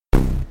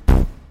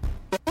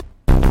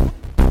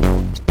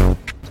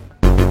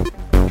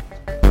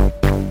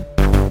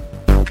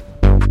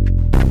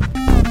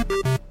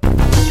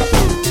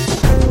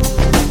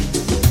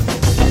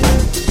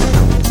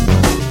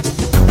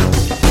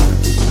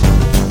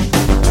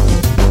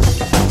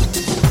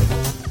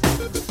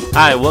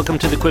Hi, welcome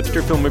to the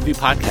Quipster Film Review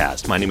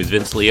Podcast. My name is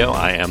Vince Leo.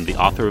 I am the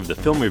author of the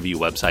film review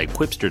website,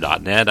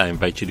 Quipster.net. I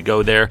invite you to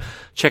go there,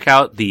 check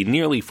out the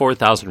nearly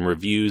 4,000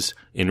 reviews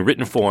in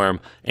written form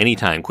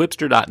anytime,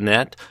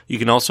 Quipster.net. You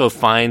can also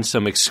find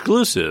some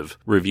exclusive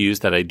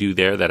reviews that I do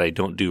there that I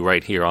don't do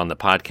right here on the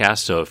podcast.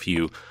 So if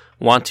you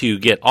want to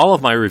get all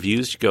of my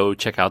reviews, go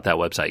check out that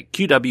website,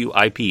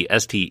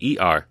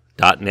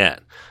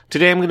 QWIPSTER.net.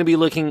 Today I'm going to be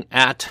looking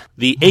at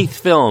the 8th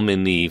film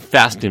in the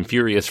Fast and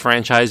Furious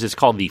franchise. It's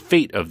called The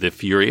Fate of the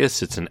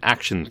Furious. It's an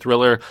action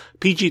thriller,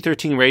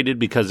 PG-13 rated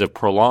because of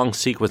prolonged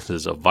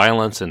sequences of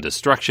violence and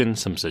destruction,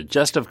 some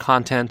suggestive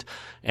content,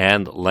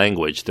 and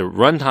language. The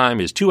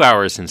runtime is 2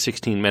 hours and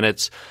 16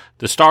 minutes.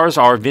 The stars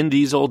are Vin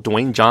Diesel,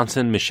 Dwayne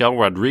Johnson, Michelle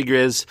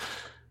Rodriguez,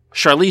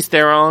 Charlize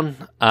Theron,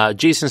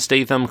 Jason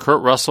Statham,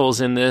 Kurt Russell's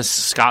in this,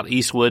 Scott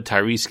Eastwood,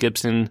 Tyrese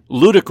Gibson,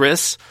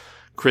 Ludacris,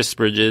 Chris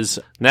Bridges,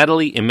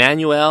 Natalie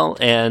Emmanuel,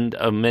 and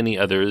many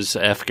others.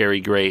 F.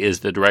 Gary Gray is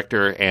the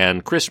director,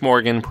 and Chris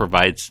Morgan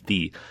provides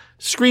the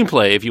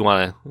screenplay, if you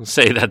want to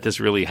say that this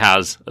really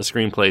has a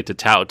screenplay to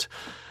tout.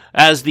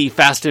 As the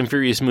Fast and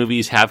Furious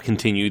movies have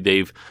continued,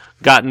 they've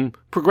gotten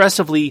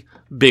progressively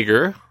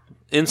bigger.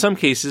 In some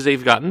cases,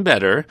 they've gotten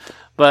better,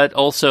 but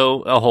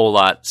also a whole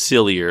lot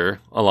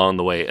sillier along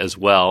the way as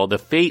well. The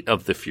Fate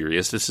of the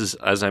Furious, this is,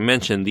 as I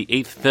mentioned, the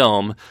 8th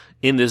film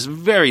in this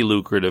very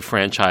lucrative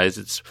franchise.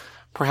 It's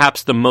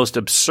perhaps the most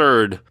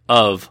absurd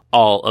of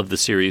all of the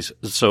series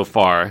so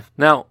far.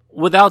 Now,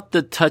 without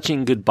the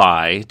touching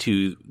goodbye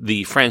to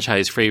the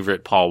franchise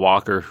favorite Paul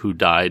Walker, who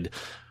died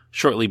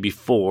shortly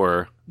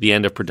before the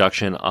end of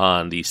production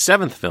on the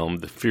 7th film,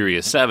 The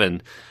Furious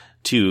 7,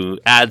 to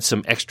add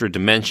some extra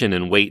dimension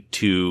and weight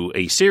to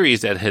a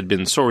series that had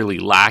been sorely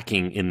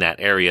lacking in that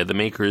area, the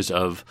makers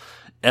of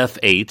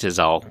F8, as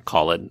I'll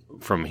call it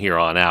from here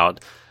on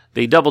out,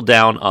 they double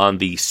down on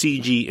the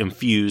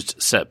CG-infused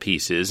set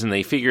pieces, and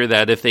they figure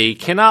that if they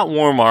cannot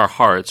warm our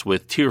hearts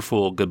with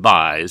tearful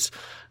goodbyes,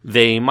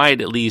 they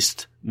might at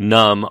least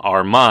numb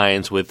our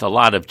minds with a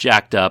lot of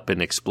jacked up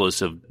and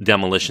explosive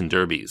demolition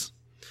derbies.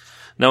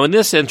 Now, in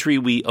this entry,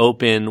 we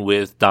open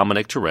with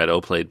Dominic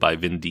Toretto, played by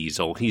Vin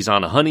Diesel. He's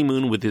on a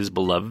honeymoon with his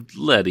beloved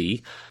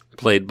Letty,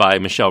 played by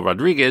Michelle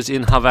Rodriguez,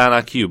 in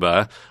Havana,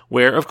 Cuba,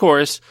 where, of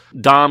course,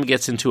 Dom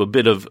gets into a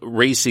bit of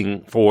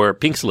racing for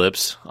pink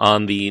slips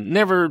on the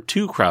never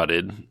too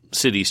crowded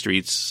city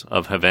streets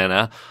of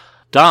Havana.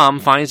 Dom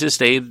finds his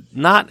stay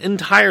not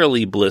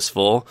entirely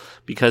blissful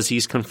because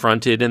he's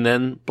confronted and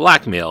then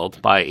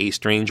blackmailed by a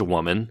strange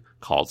woman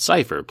called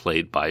Cipher,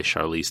 played by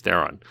Charlize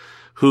Theron,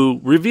 who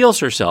reveals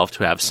herself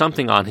to have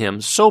something on him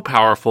so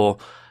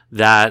powerful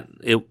that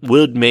it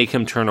would make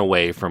him turn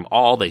away from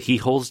all that he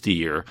holds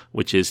dear,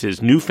 which is his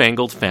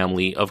newfangled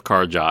family of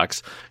car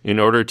jocks, in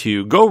order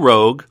to go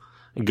rogue,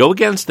 go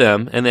against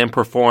them, and then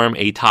perform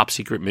a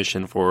top-secret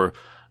mission for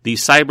the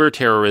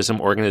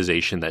cyber-terrorism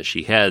organization that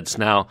she heads.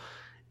 Now,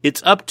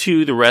 it's up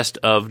to the rest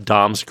of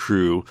Dom's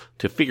crew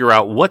to figure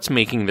out what's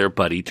making their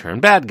buddy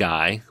turn bad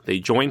guy. They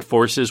join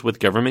forces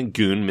with government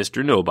goon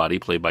Mr. Nobody,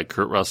 played by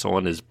Kurt Russell,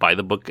 and his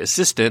by-the-book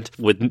assistant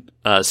with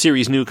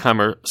series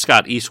newcomer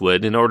Scott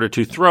Eastwood, in order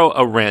to throw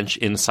a wrench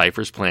in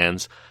Cipher's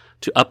plans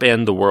to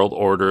upend the world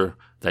order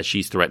that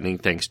she's threatening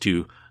thanks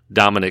to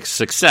Dominic's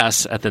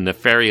success at the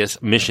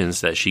nefarious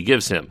missions that she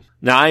gives him.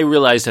 Now, I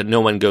realize that no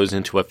one goes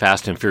into a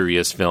Fast and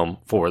Furious film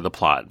for the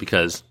plot,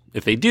 because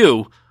if they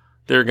do,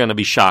 they're going to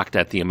be shocked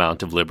at the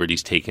amount of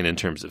liberties taken in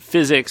terms of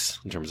physics,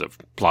 in terms of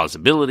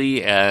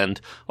plausibility, and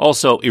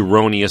also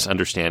erroneous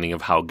understanding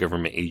of how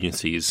government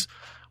agencies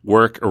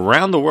work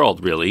around the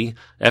world, really.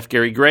 F.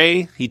 Gary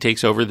Gray, he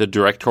takes over the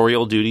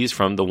directorial duties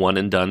from the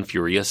one-and-done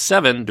Furious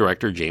 7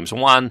 director James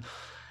Wan,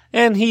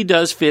 and he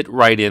does fit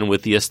right in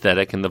with the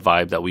aesthetic and the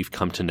vibe that we've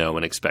come to know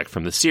and expect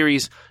from the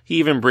series. He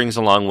even brings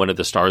along one of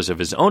the stars of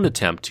his own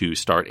attempt to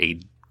start a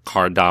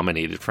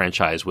car-dominated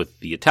franchise with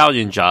The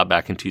Italian Job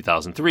back in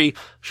 2003,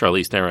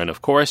 Charlize Theron,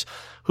 of course,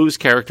 whose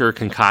character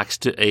concocts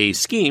a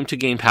scheme to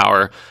gain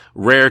power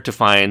rare to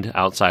find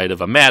outside of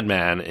a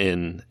madman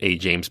in a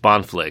James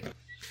Bond flick.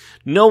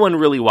 No one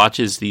really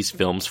watches these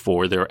films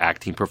for their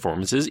acting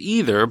performances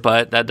either,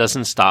 but that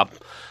doesn't stop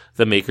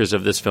the makers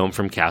of this film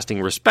from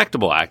casting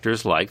respectable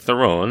actors like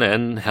Theron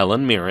and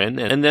Helen Mirren,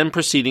 and then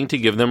proceeding to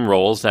give them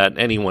roles that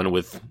anyone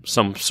with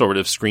some sort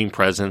of screen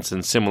presence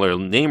and similar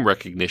name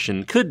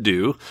recognition could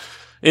do.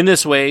 In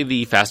this way,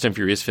 the Fast and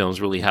Furious films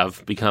really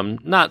have become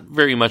not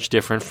very much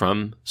different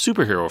from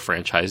superhero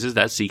franchises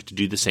that seek to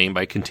do the same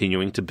by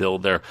continuing to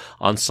build their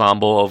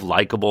ensemble of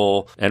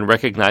likable and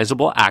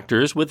recognizable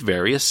actors with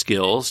various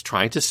skills,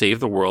 trying to save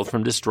the world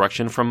from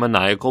destruction from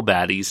maniacal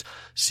baddies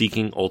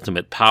seeking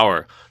ultimate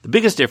power. The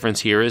biggest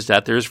difference here is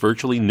that there's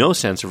virtually no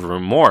sense of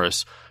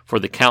remorse for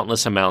the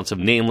countless amounts of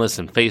nameless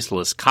and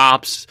faceless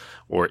cops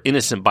or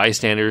innocent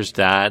bystanders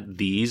that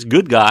these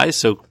good guys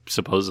so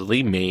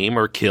supposedly maim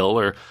or kill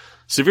or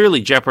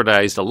severely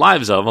jeopardize the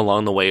lives of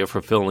along the way of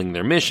fulfilling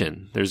their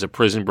mission. There's a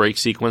prison break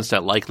sequence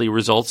that likely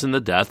results in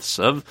the deaths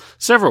of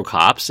several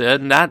cops,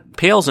 and that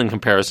pales in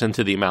comparison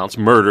to the amounts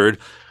murdered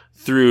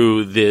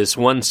through this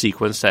one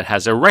sequence that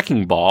has a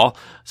wrecking ball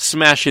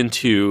smash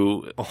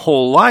into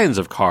whole lines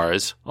of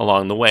cars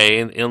along the way,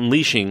 and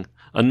unleashing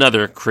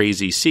another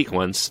crazy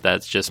sequence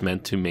that's just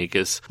meant to make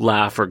us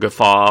laugh or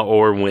guffaw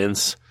or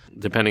wince,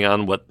 depending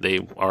on what they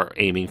are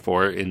aiming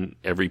for in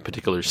every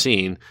particular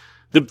scene.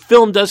 The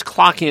film does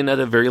clock in at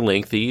a very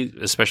lengthy,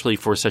 especially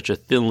for such a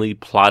thinly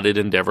plotted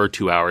endeavor,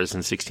 2 hours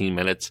and 16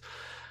 minutes.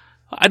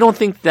 I don't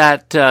think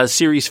that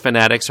series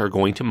fanatics are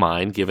going to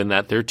mind, given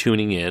that they're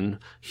tuning in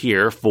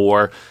here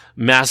for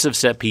massive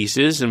set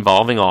pieces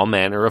involving all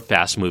manner of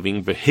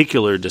fast-moving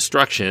vehicular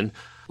destruction.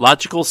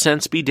 Logical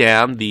sense be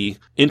damned, the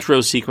intro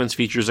sequence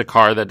features a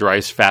car that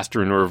drives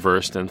faster in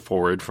reverse than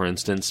forward, for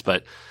instance,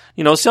 but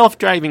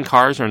self-driving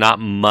cars are not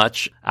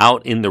much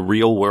out in the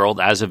real world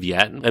as of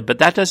yet, but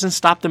that doesn't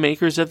stop the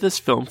makers of this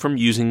film from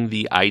using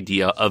the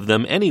idea of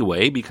them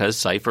anyway, because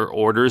Cipher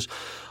orders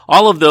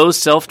all of those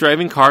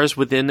self-driving cars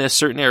within a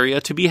certain area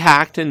to be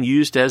hacked and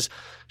used as,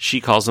 she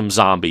calls them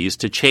zombies,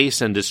 to chase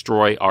and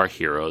destroy our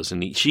heroes.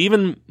 And she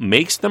even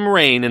makes them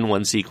rain in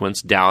one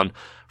sequence down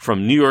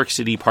from New York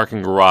City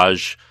parking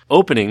garage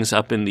openings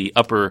up in the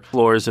upper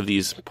floors of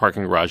these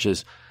parking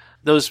garages.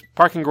 Those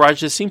parking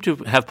garages seem to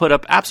have put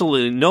up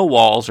absolutely no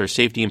walls or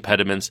safety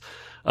impediments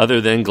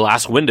other than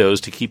glass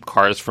windows to keep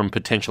cars from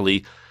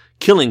potentially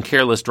killing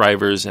careless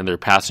drivers and their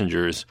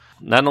passengers,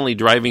 not only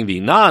driving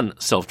the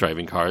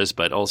non-self-driving cars,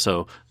 but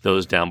also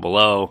those down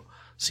below.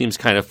 Seems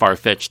kind of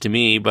far-fetched to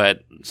me,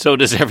 but so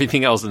does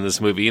everything else in this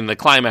movie. And the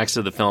climax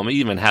of the film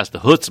even has the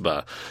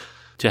chutzpah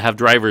to have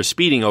drivers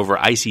speeding over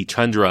icy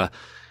tundra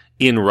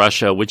in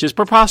Russia, which is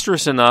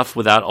preposterous enough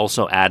without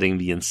also adding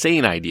the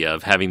insane idea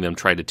of having them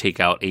try to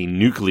take out a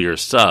nuclear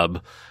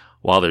sub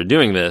while they're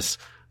doing this.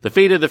 The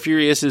Fate of the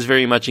Furious is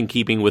very much in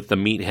keeping with the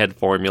meathead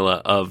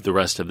formula of the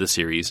rest of the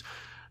series,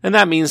 and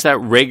that means that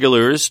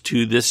regulars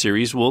to this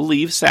series will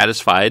leave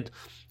satisfied,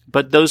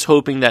 but those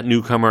hoping that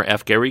newcomer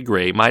F. Gary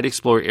Gray might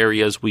explore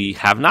areas we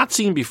have not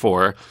seen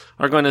before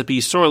are going to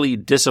be sorely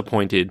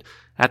disappointed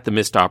at the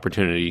missed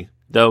opportunity.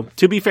 Though,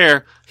 to be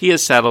fair, he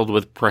is saddled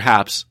with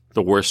perhaps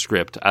the worst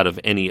script out of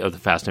any of the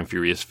Fast and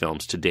Furious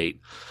films to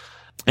date.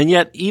 And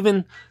yet,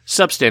 even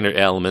substandard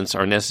elements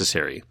are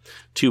necessary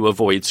to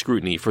avoid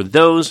scrutiny for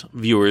those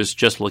viewers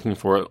just looking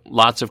for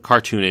lots of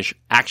cartoonish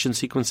action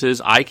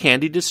sequences,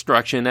 eye-candy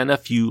destruction, and a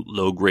few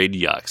low-grade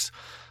yucks.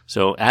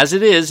 So, as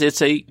it is,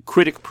 it's a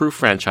critic-proof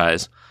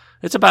franchise.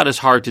 It's about as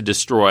hard to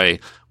destroy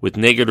with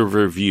negative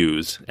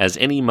reviews as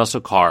any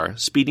muscle car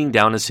speeding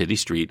down a city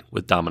street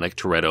with Dominic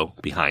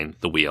Toretto behind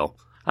the wheel.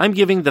 I'm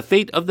giving The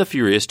Fate of the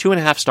Furious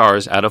 2.5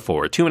 stars out of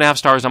 4. 2.5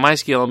 stars on my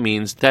scale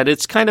means that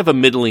it's kind of a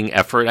middling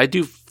effort. I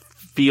do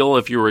feel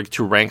if you were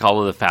to rank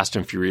all of the Fast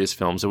and Furious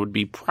films, it would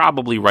be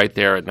probably right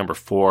there at number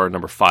 4 or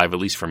number 5, at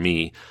least for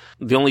me.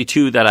 The only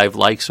two that I've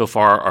liked so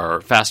far are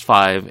Fast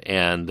 5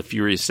 and The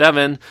Furious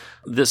 7.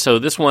 So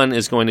this one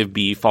is going to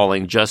be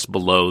falling just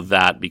below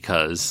that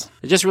because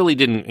it just really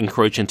didn't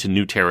encroach into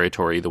new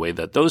territory the way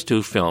that those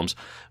two films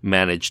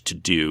managed to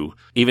do,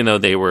 even though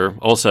they were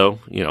also,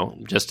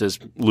 just as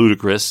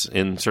ludicrous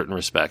in certain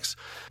respects.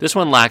 This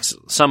one lacks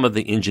some of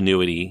the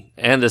ingenuity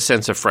and a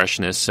sense of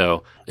freshness,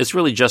 so it's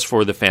really just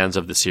for the fans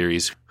of the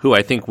series who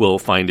I think will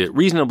find it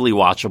reasonably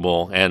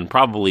watchable and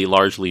probably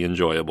largely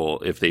enjoyable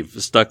if they've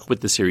stuck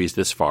with the series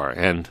this far.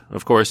 And,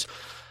 of course,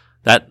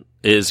 that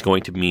is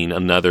going to mean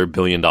another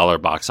billion-dollar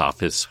box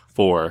office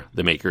for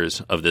the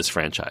makers of this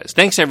franchise.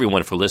 Thanks,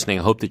 everyone, for listening.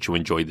 I hope that you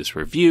enjoyed this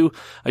review.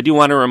 I do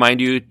want to remind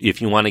you, if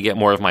you want to get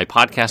more of my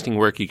podcasting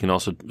work, you can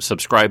also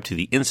subscribe to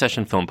the In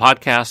Session Film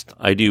Podcast.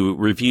 I do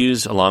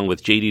reviews along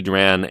with JD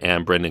Duran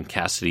and Brendan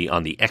Cassidy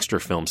on the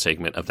extra film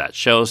segment of that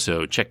show,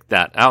 so check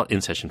that out,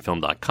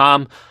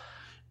 insessionfilm.com.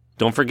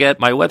 Don't forget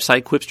my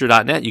website,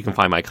 quipster.net. You can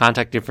find my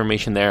contact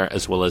information there,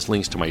 as well as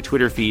links to my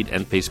Twitter feed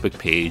and Facebook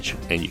page,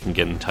 and you can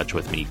get in touch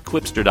with me,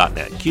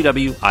 quipster.net,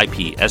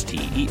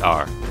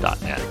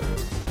 QWIPSTER.net.